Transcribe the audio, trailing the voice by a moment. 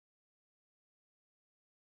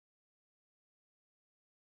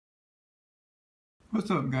What's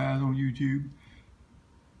up, guys on YouTube?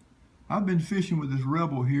 I've been fishing with this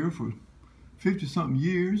Rebel here for 50 something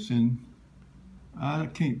years, and I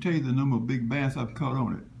can't tell you the number of big bass I've caught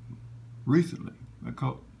on it. Recently, I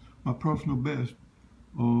caught my personal best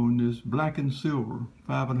on this black and silver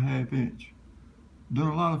 5.5 inch. Done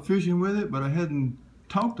a lot of fishing with it, but I hadn't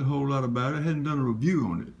talked a whole lot about it. I hadn't done a review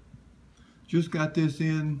on it. Just got this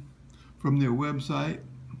in from their website.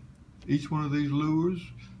 Each one of these lures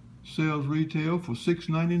sells retail for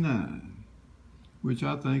 $6.99, which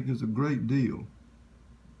I think is a great deal.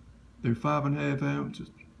 They're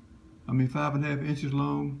 5.5 inches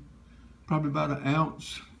long, probably about an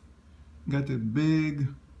ounce. Got the big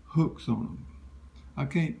hooks on them. I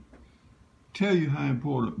can't tell you how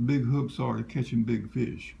important big hooks are to catching big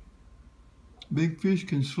fish. Big fish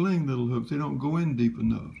can sling little hooks. They don't go in deep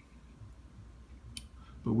enough.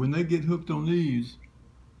 But when they get hooked on these,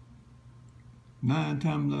 9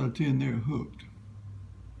 times out of 10 they're hooked.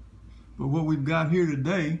 But what we've got here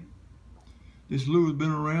today, this lure's been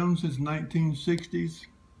around since 1960s.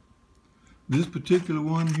 This particular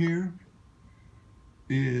one here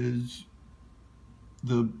is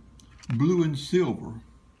the blue and silver.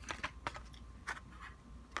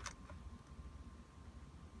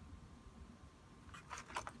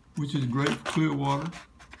 Which is great for clear water.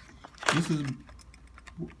 This is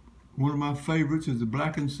one of my favorites, is the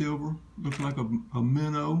black and silver. Looks like a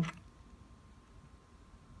minnow,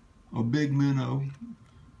 a big minnow.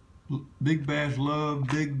 Big bass love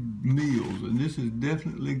big meals, and this is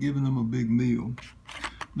definitely giving them a big meal.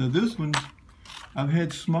 Now this one, I've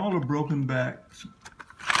had smaller broken backs,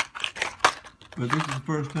 but this is the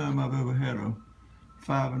first time I've ever had a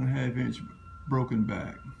 5.5 inch broken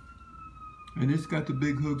back. And it's got the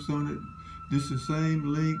big hooks on it. This is the same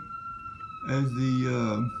length as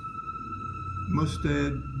the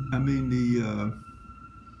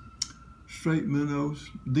straight minnows.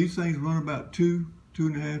 These things run about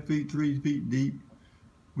 2.5 feet, 3 feet deep.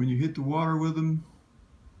 When you hit the water with them,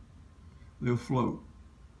 they'll float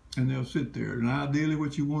and they'll sit there. And ideally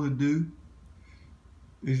what you want to do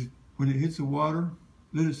is when it hits the water,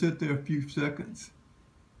 let it sit there a few seconds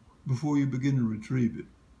before you begin to retrieve it.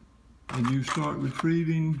 And you start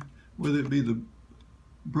retrieving, whether it be the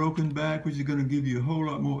broken back, which is going to give you a whole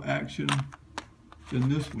lot more action than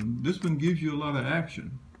this one. This one gives you a lot of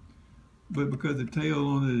action, but because the tail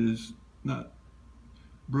on it is not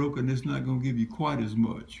broken, it's not going to give you quite as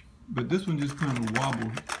much. But this one just kind of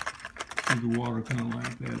wobbles through the water, kind of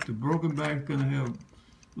like that. The broken back is going to have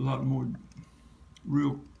a lot more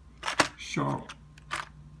real sharp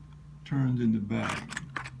turns in the back.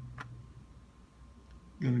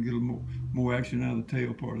 Going to get a little more action out of the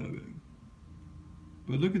tail part of it.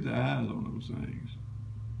 But look at the eyes on those things.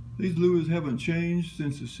 These lures haven't changed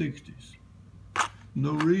since the 60s.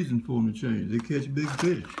 No reason for them to change. They catch big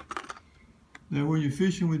fish. Now when you're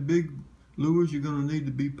fishing with big lures, you're going to need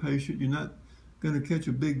to be patient. You're not going to catch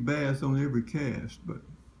a big bass on every cast, but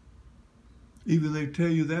even they tell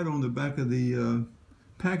you that on the back of the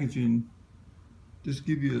packaging, just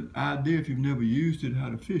give you an idea if you've never used it how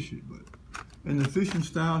to fish it. And the fishing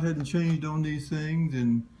style hadn't changed on these things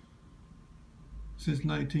since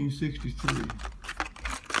 1963.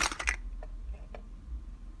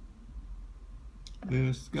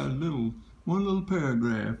 It's got one little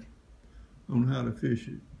paragraph on how to fish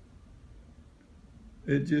it.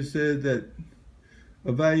 It just says that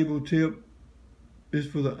a valuable tip is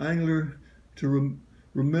for the angler to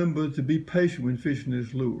remember to be patient when fishing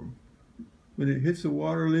this lure. When it hits the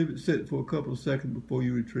water, leave it sit for a couple of seconds before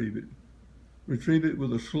you retrieve it. Retrieve it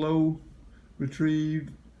with a slow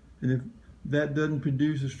retrieve, and if that doesn't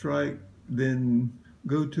produce a strike, then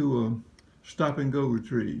go to a stop and go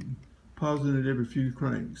retrieve, pausing it every few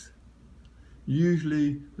cranks.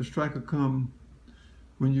 Usually the strike will come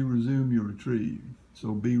when you resume your retrieve,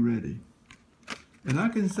 so be ready. And I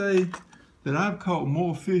can say that I've caught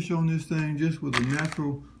more fish on this thing just with a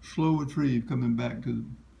natural slow retrieve coming back to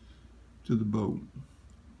the boat.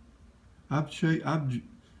 I've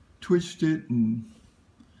twitched it, and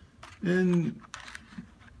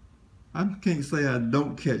I can't say I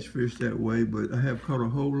don't catch fish that way, but I have caught a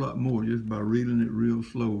whole lot more just by reeling it real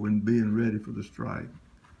slow and being ready for the strike.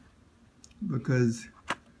 Because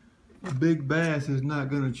a big bass is not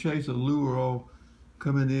going to chase a lure all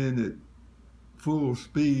coming in at full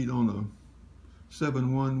speed on a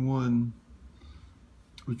 7.11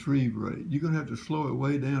 retrieve rate. You're going to have to slow it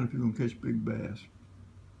way down if you're going to catch big bass.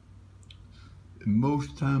 And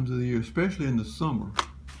most times of the year, especially in the summer.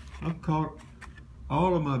 I've caught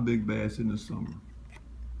all of my big bass in the summer.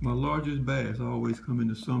 My largest bass always come in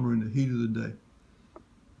the summer in the heat of the day.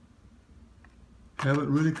 Haven't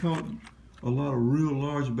really caught a lot of real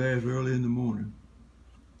large bass early in the morning.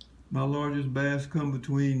 My largest bass come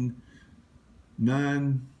between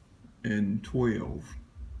 9 and 12.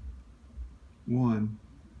 One.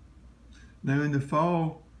 Now in the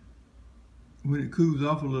fall, when it cools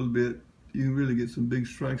off a little bit, you can really get some big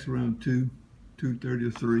strikes around 2, 2:30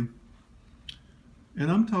 or 3. And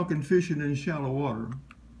I'm talking fishing in shallow water.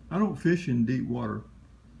 I don't fish in deep water.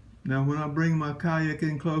 Now when I bring my kayak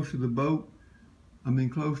in close to the boat,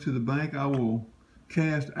 close to the bank, I will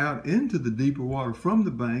cast out into the deeper water from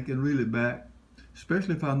the bank and reel it back,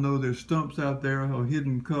 especially if I know there's stumps out there or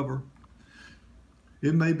hidden cover.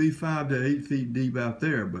 It may be 5 to 8 feet deep out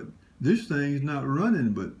there, but this thing's not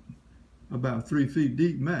running but about 3 feet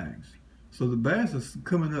deep max. So the bass is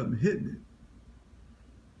coming up and hitting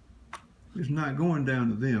it. It's not going down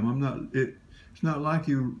to them. It's not like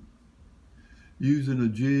you using a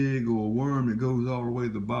jig or a worm that goes all the way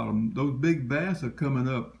to the bottom. Those big bass are coming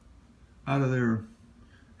up out of their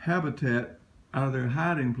habitat, out of their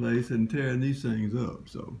hiding place, and tearing these things up.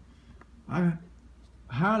 So I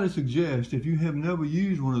highly suggest, if you have never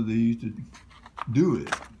used one of these, to do it.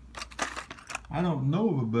 I don't know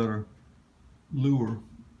of a better lure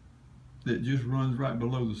that just runs right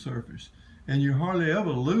below the surface. And you hardly ever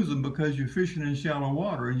lose them because you're fishing in shallow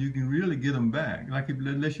water and you can really get them back. Like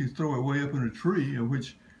unless you throw it way up in a tree,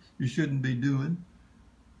 which you shouldn't be doing.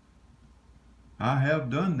 I have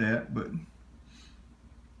done that, but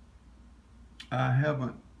I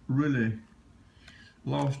haven't really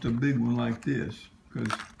lost a big one like this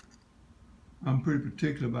because I'm pretty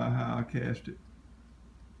particular about how I cast it.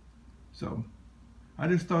 So I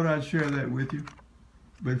just thought I'd share that with you.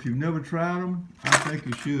 But if you've never tried them, I think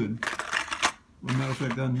you should. As a matter of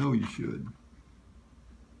fact, I know you should.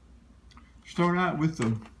 Start out with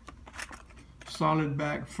the solid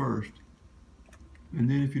back first. And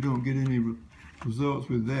then if you don't get any results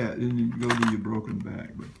with that, then you go to your broken back.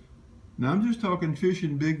 But now I'm just talking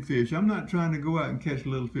fishing big fish. I'm not trying to go out and catch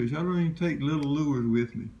little fish. I don't even take little lures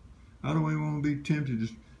with me. I don't even want to be tempted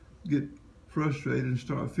to get frustrated and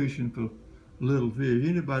start fishing for little fish.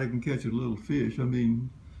 Anybody can catch a little fish.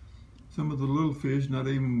 Some of the little fish not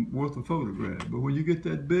even worth a photograph. But when you get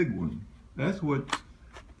that big one, that's where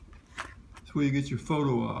you get your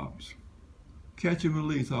photo ops. Catch and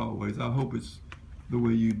release always. I hope it's the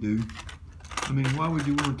way you do. Why would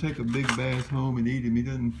you want to take a big bass home and eat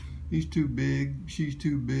him? He's too big, she's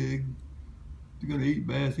too big. If you're gonna eat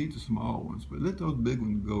bass, eat the small ones, but let those big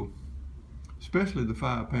ones go. Especially the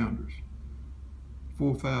 5-pounders. 4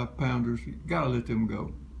 or 5-pounders, you gotta let them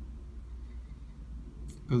go.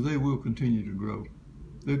 Because they will continue to grow.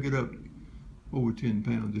 They'll get up over 10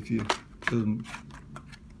 pounds if you let them,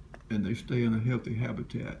 and they stay in a healthy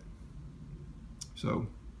habitat. So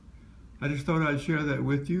I just thought I'd share that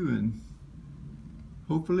with you, and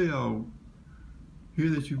hopefully I'll hear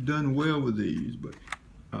that you've done well with these, but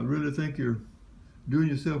I really think you're doing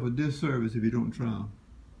yourself a disservice if you don't try them.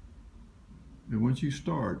 And once you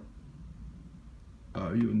start,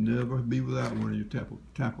 you'll never be without one in your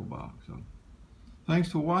tackle box. So thanks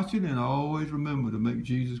for watching, and always remember to make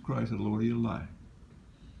Jesus Christ the Lord of your life.